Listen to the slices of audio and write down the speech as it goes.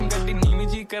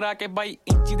करा के भाई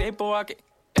इंची दे पवा के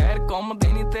टायर घुमदे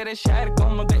नी तेरे शहर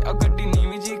घुमदे आ गड्डी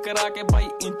नीवी जी करा के भाई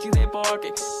इंची दे पवा के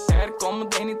टायर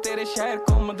घुमदे नी तेरे शहर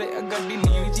घुमदे आ गड्डी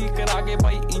नीवी जी करा के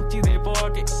भाई इंची दे पवा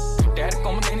के टायर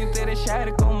घुमदे नी तेरे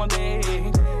शहर घुमदे.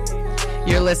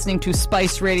 You're listening to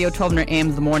Spice Radio, 1200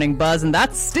 AM's The Morning Buzz, and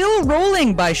that's Still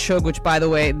Rolling by Shubh, which, by the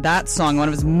way, that song, one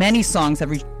of his many songs,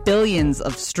 have reached billions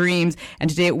of streams. And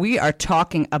today we are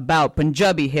talking about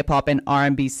Punjabi Hip-hop and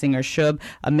R&B singer Shubh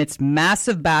amidst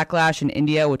massive backlash in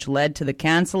India, which led to the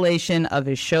cancellation of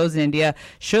his shows in India.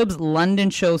 Shubh's London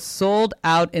show sold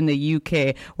out in the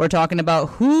UK. We're talking about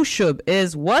who Shubh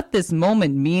is, what this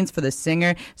moment means for the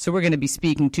singer. So we're going to be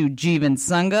speaking to Jeevan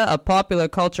Sangha, a popular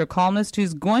culture columnist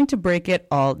who's going to break it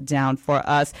all down for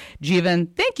us. Jeevan,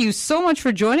 thank you so much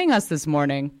for joining us this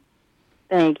morning.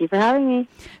 Thank you for having me.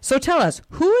 So tell us,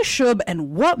 who is Shubh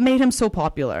and what made him so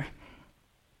popular?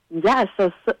 Yeah,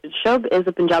 so Shubh is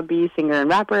a Punjabi singer and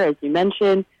rapper, as you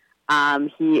mentioned.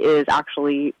 He is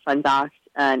actually, fun fact,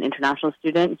 an international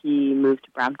student. He moved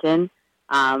to Brampton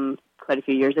quite a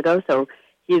few years ago. So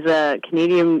he's a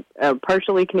Canadian,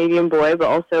 partially Canadian boy, but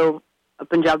also a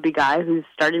Punjabi guy who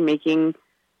started making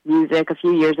music a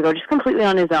few years ago, just completely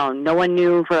on his own. No one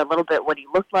knew for a little bit what he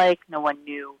looked like. No one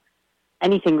knew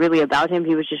anything really about him.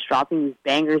 He was just dropping these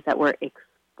bangers that were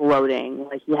exploding.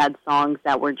 Like, he had songs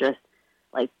that were just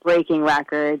like breaking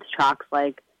records, tracks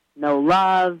like No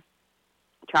Love,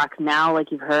 tracks now,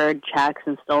 like you've heard, Checks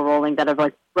and Still Rolling, that have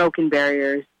like broken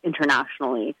barriers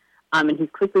internationally. And he's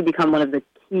quickly become one of the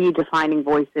key defining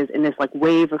voices in this like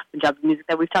wave of Punjabi music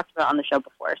that we've talked about on the show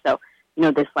before. So, you know,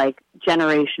 this like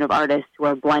generation of artists who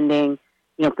are blending,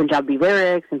 you know, Punjabi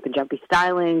lyrics and Punjabi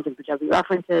stylings and Punjabi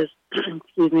references,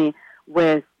 excuse me,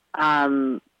 with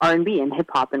R&B and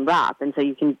hip-hop and rap. And so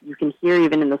you can hear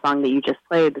even in the song that you just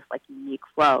played this like unique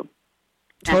flow.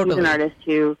 Totally. And he's an artist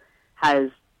who has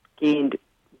gained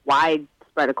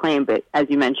widespread acclaim, but as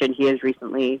you mentioned, he has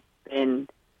recently been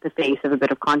the face of a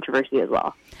bit of controversy as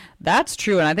well. That's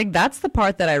true, and I think that's the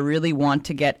part that I really want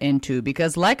to get into,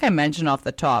 because like I mentioned off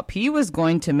the top, he was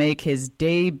going to make his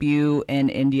debut in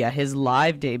India, his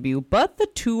live debut, but the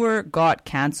tour got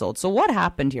canceled. So what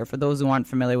happened here for those who aren't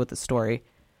familiar with the story?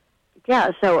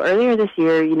 Yeah, so earlier this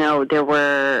year, you know, there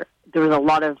was a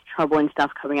lot of troubling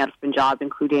stuff coming out of Punjab,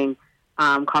 including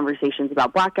conversations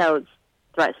about blackouts,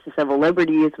 threats to civil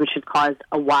liberties, which had caused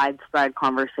a widespread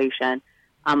conversation.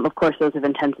 Of course, those have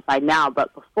intensified now,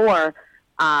 but before,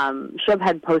 Shubh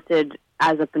had posted,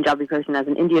 as a Punjabi person, as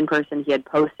an Indian person, he had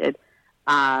posted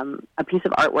a piece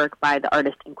of artwork by the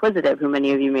artist Inquisitive, who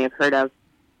many of you may have heard of.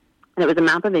 And it was a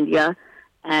map of India,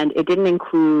 and it didn't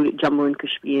include Jammu and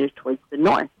Kashmir towards the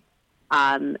north.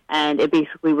 And it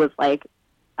basically was like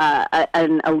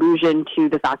an allusion to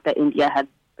the fact that India had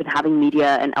been having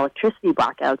media and electricity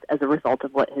blackouts as a result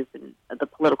of what has been the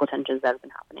political tensions that have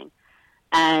been happening.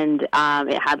 And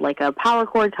it had like a power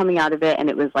cord coming out of it, and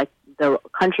it was like the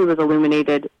country was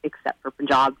illuminated except for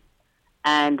Punjab.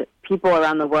 And people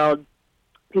around the world,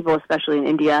 people especially in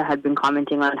India, had been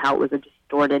commenting on how it was a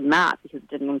distorted map because it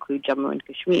didn't include Jammu and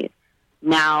Kashmir.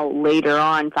 Now, later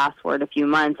on, fast forward a few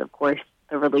months, of course,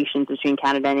 the relations between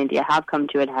Canada and India have come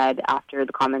to a head after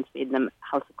the comments made in the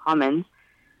House of Commons.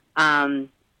 And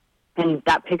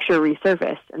that picture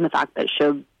resurfaced, and the fact that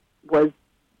Shubh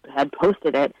had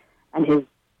posted it, and his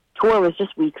tour was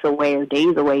just weeks away or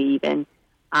days away even.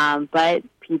 But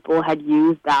people had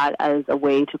used that as a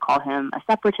way to call him a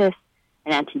separatist,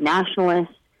 an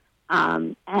anti-nationalist,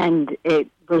 and it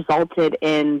resulted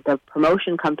in the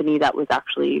promotion company that was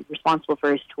actually responsible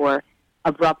for his tour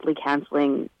abruptly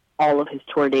canceling all of his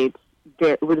tour dates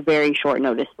with very short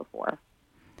notice before.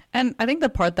 And I think the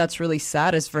part that's really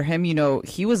sad is for him, you know,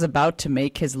 he was about to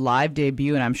make his live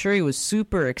debut, and I'm sure he was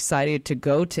super excited to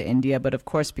go to India. But of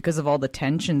course, because of all the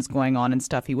tensions going on and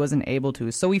stuff, he wasn't able to.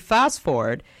 So we fast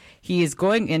forward. He is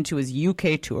going into his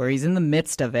UK tour. He's in the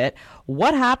midst of it.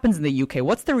 What happens in the UK?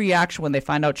 What's the reaction when they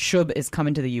find out Shubh is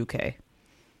coming to the UK?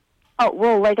 Oh,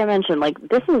 well, like I mentioned, like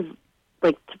this is,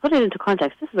 like, to put it into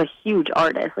context, this is a huge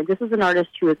artist. Like, this is an artist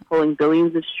who is pulling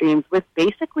billions of streams with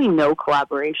basically no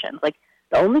collaborations. Like,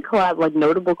 the only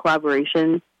notable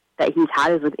collaboration that he's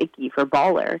had is with Icky for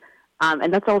Baller.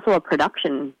 And that's also a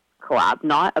production collab,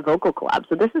 not a vocal collab.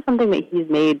 So this is something that he's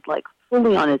made, like,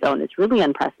 fully on his own. It's really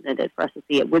unprecedented for us to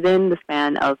see it within the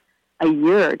span of a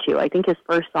year or two. I think his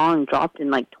first song dropped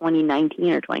in, like, 2019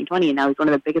 or 2020, and now he's one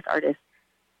of the biggest artists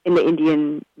in the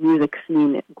Indian music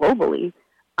scene globally.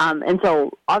 And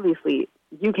so, obviously,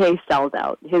 UK sells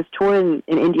out. His tour in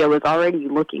India was already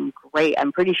looking great.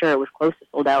 I'm pretty sure it was close to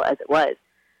sold out as it was.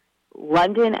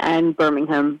 London and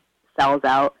Birmingham sells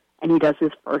out, and he does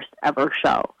his first ever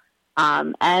show.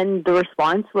 And the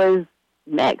response was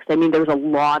mixed. I mean, there was a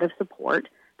lot of support.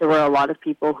 There were a lot of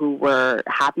people who were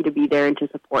happy to be there and to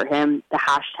support him. The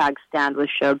hashtag Stand with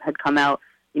Shubh had come out,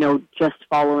 just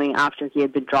following after he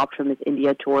had been dropped from his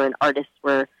India tour, and artists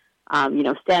were,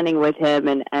 standing with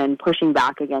him and pushing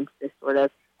back against this sort of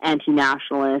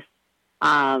anti-nationalist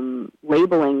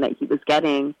labeling that he was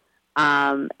getting.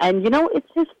 It's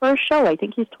his first show. I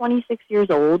think he's 26 years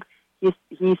old.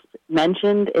 He's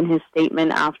mentioned in his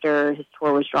statement after his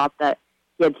tour was dropped that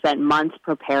he had spent months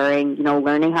preparing,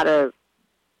 learning how to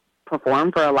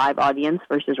perform for a live audience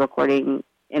versus recording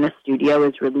in a studio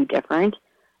is really different.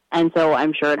 And so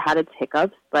I'm sure it had its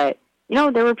hiccups, but,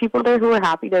 there were people there who were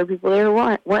happy. There were people there who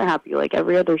weren't happy, like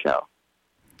every other show.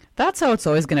 That's how it's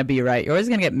always going to be, right? You're always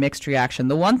going to get mixed reaction.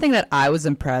 The one thing that I was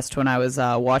impressed when I was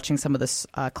watching some of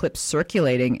the clips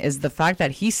circulating is the fact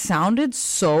that he sounded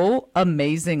so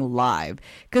amazing live.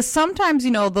 Because sometimes,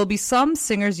 there'll be some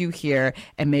singers you hear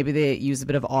and maybe they use a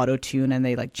bit of auto-tune and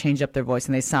they change up their voice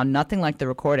and they sound nothing like the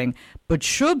recording. But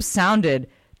Shubh sounded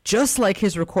just like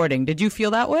his recording. Did you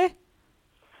feel that way?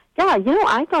 Yeah,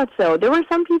 I thought so. There were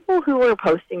some people who were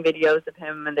posting videos of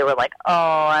him and they were like, oh,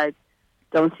 I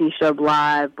don't see Shubh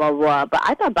live, blah, blah. But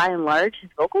I thought by and large, his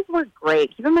vocals were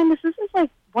great. Keep in mind, this is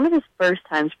one of his first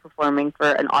times performing for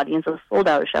an audience, a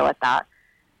sold-out show at that,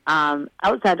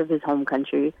 outside of his home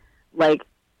country.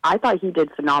 I thought he did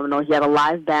phenomenal. He had a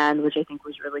live band, which I think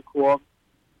was really cool.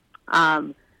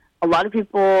 A lot of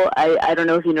people, I don't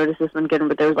know if you noticed this one, Gideon,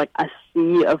 but there was a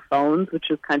sea of phones, which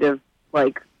was kind of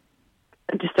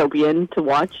dystopian to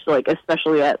watch,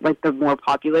 especially at the more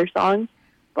popular songs.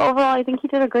 But overall, I think he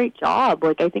did a great job.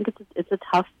 I think it's a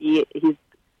tough feat.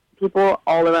 People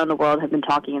all around the world have been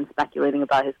talking and speculating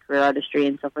about his career artistry,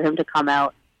 and so for him to come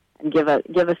out and give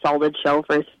a solid show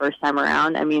for his first time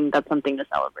around, I mean, that's something to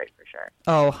celebrate for sure.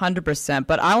 Oh, 100%.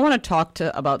 But I want to talk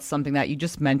about something that you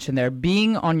just mentioned there,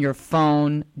 being on your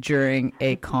phone during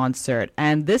a concert.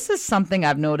 And this is something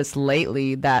I've noticed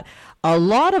lately, that a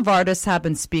lot of artists have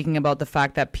been speaking about the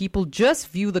fact that people just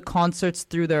view the concerts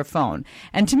through their phone.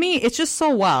 And to me, it's just so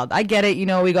wild. I get it.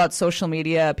 We got social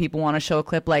media. People want to show a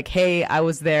clip like, hey, I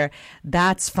was there.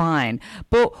 That's fine.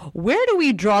 But where do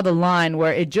we draw the line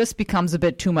where it just becomes a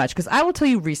bit too much? Because I will tell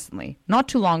you recently, not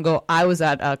too long ago, I was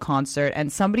at a concert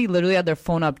and somebody literally had their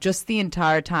phone up just the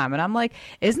entire time. And I'm like,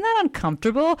 isn't that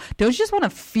uncomfortable? Don't you just want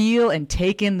to feel and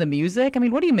take in the music? I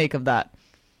mean, what do you make of that?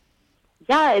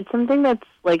 Yeah, it's something that's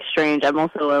strange. I'm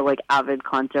also a avid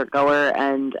concert goer,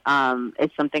 and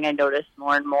it's something I notice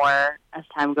more and more as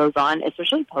time goes on,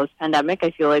 especially post-pandemic.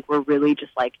 I feel like we're really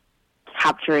just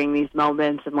capturing these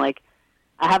moments, and I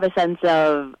have a sense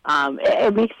of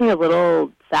it makes me a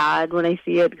little sad when I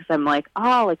see it, because I'm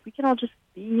we can all just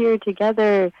be here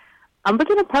together. But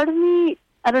then a part of me,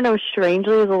 I don't know,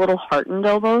 strangely is a little heartened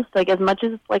almost. As much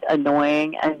as it's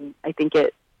annoying, and I think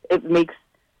it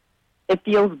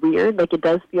feels weird, it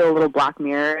does feel a little Black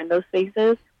Mirror in those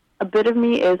spaces. A bit of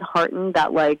me is heartened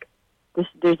that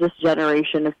there's this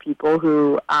generation of people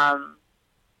who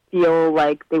feel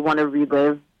like they want to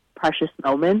relive precious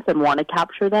moments and want to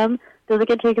capture them. Does it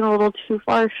get taken a little too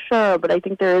far? Sure, but I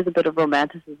think there is a bit of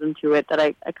romanticism to it that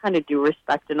I kind of do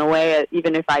respect in a way,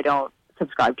 even if I don't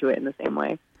subscribe to it in the same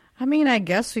way. I mean, I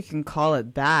guess we can call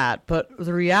it that, but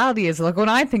the reality is, when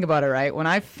I think about it, right, when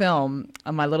I film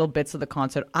my little bits of the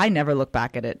concert, I never look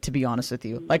back at it, to be honest with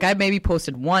you. I maybe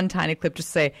posted one tiny clip just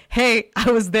to say, hey,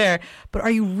 I was there, but are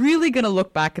you really going to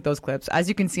look back at those clips? As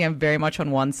you can see, I'm very much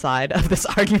on one side of this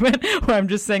argument, where I'm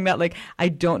just saying that, I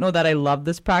don't know that I love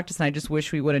this practice, and I just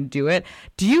wish we wouldn't do it.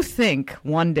 Do you think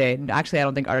one day, actually, I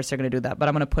don't think artists are going to do that, but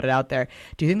I'm going to put it out there,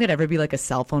 do you think there'd ever be a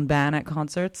cell phone ban at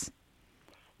concerts?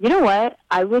 You know what?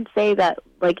 I would say that,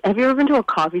 have you ever been to a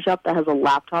coffee shop that has a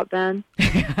laptop ban?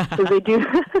 So they do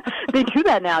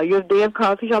that now. They have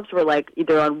coffee shops where,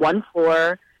 either on one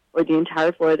floor or the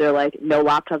entire floor, they're no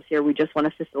laptops here. We just want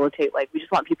to facilitate, we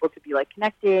just want people to be,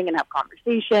 connecting and have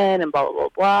conversation and blah, blah, blah,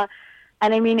 blah.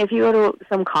 And, I mean, if you go to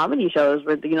some comedy shows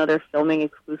where, they're filming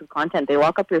exclusive content, they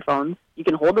lock up your phones. You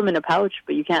can hold them in a pouch,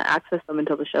 but you can't access them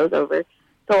until the show's over.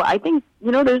 So I think,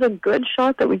 there's a good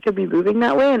shot that we could be moving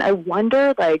that way. And I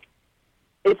wonder,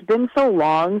 it's been so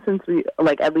long since we,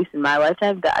 at least in my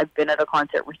lifetime, that I've been at a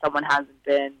concert where someone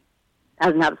hasn't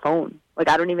had a phone. I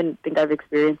don't even think I've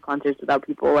experienced concerts without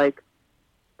people,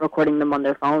 recording them on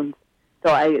their phones.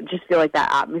 So I just feel like that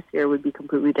atmosphere would be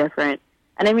completely different.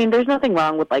 And I mean, there's nothing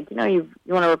wrong with you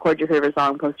want to record your favorite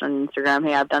song, post it on Instagram.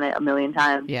 Hey, I've done it a million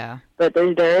times. Yeah. But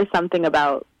there is something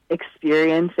about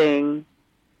experiencing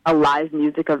a live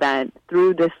music event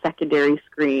through this secondary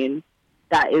screen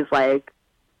that is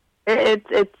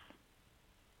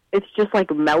it's just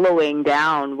like mellowing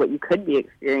down what you could be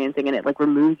experiencing, and it like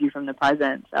removes you from the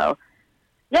present. So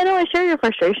yeah, no, I share your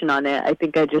frustration on it. I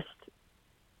think I just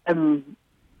am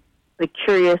like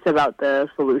curious about the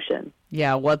solution.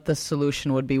 Yeah, what the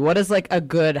solution would be. What is like a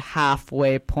good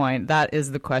halfway point? That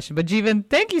is the question. But Jeevan,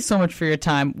 thank you so much for your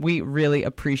time. We really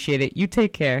appreciate it. You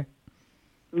take care.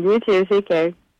 You too. Take care.